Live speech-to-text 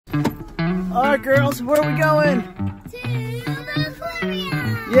Alright girls, where are we going? To the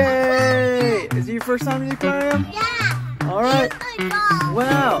aquarium! Yay! Is it your first time in the aquarium? Yeah! Alright.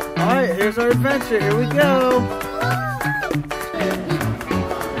 Wow! Alright, here's our adventure. Here we go!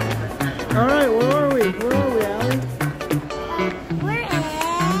 Alright, where are we? Where are we, Allie? We're in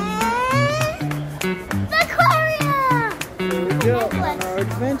the aquarium! Here we go on our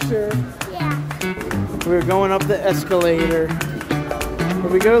adventure. Yeah. We're going up the escalator. Here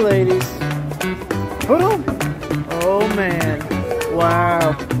we go, ladies. Hold on. Oh man.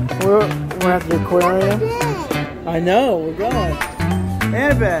 Wow. We're at the aquarium. I know, we're going.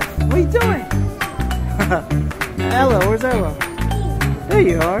 Annabeth, what are you doing? Ella, where's Ella? There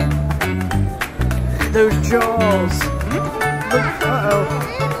you are. Those jaws. Uh-oh.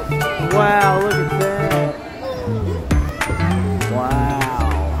 Wow, look at that.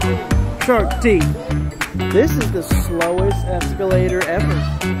 Wow. Shark teeth. This is the slowest escalator ever.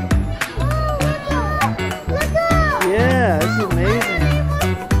 Yeah, this is amazing.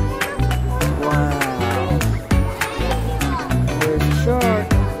 Wow. There's a shark.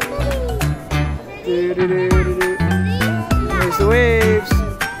 Doo-doo-doo-doo-doo. There's the waves.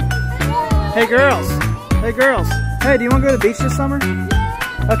 Hey girls. Hey girls. Hey, do you want to go to the beach this summer?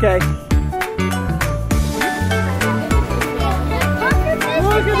 Okay.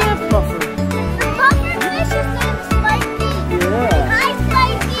 Look at that puffer.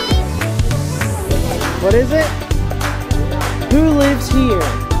 What is it? Who lives here?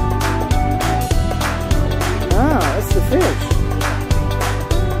 Oh, that's the fish.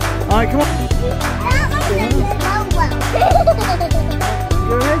 Alright, come on.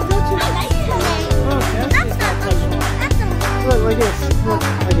 Go ahead, touch it. Okay, that's not touching it. Look, like this. Look,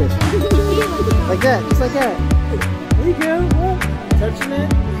 like this. Like that, just like that. There you go. Look, touching it.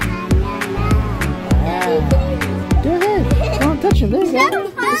 Wow. Go ahead. Come on, touch him. There you go.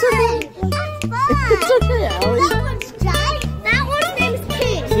 It's okay. It's okay, Allie. That one's giant. That one's name's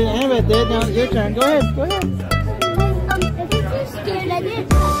King. See, Annabeth did. Now it's your turn. Go ahead. Go ahead. If you're too scared, I did.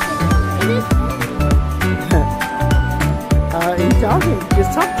 He's talking.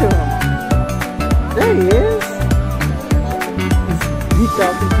 Just talk to him. There he is. He's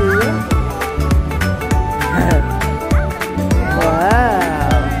talking to you.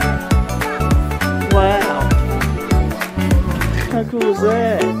 Wow. Wow. How cool is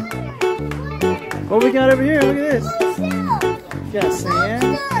that? What we got over here? Look at this. We got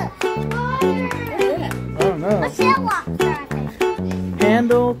sand. I don't know.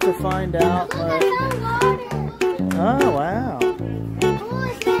 Handle to find out. Oh, wow.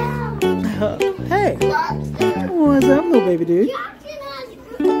 Hey. What's up, little baby dude?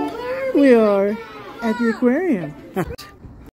 We are at the aquarium.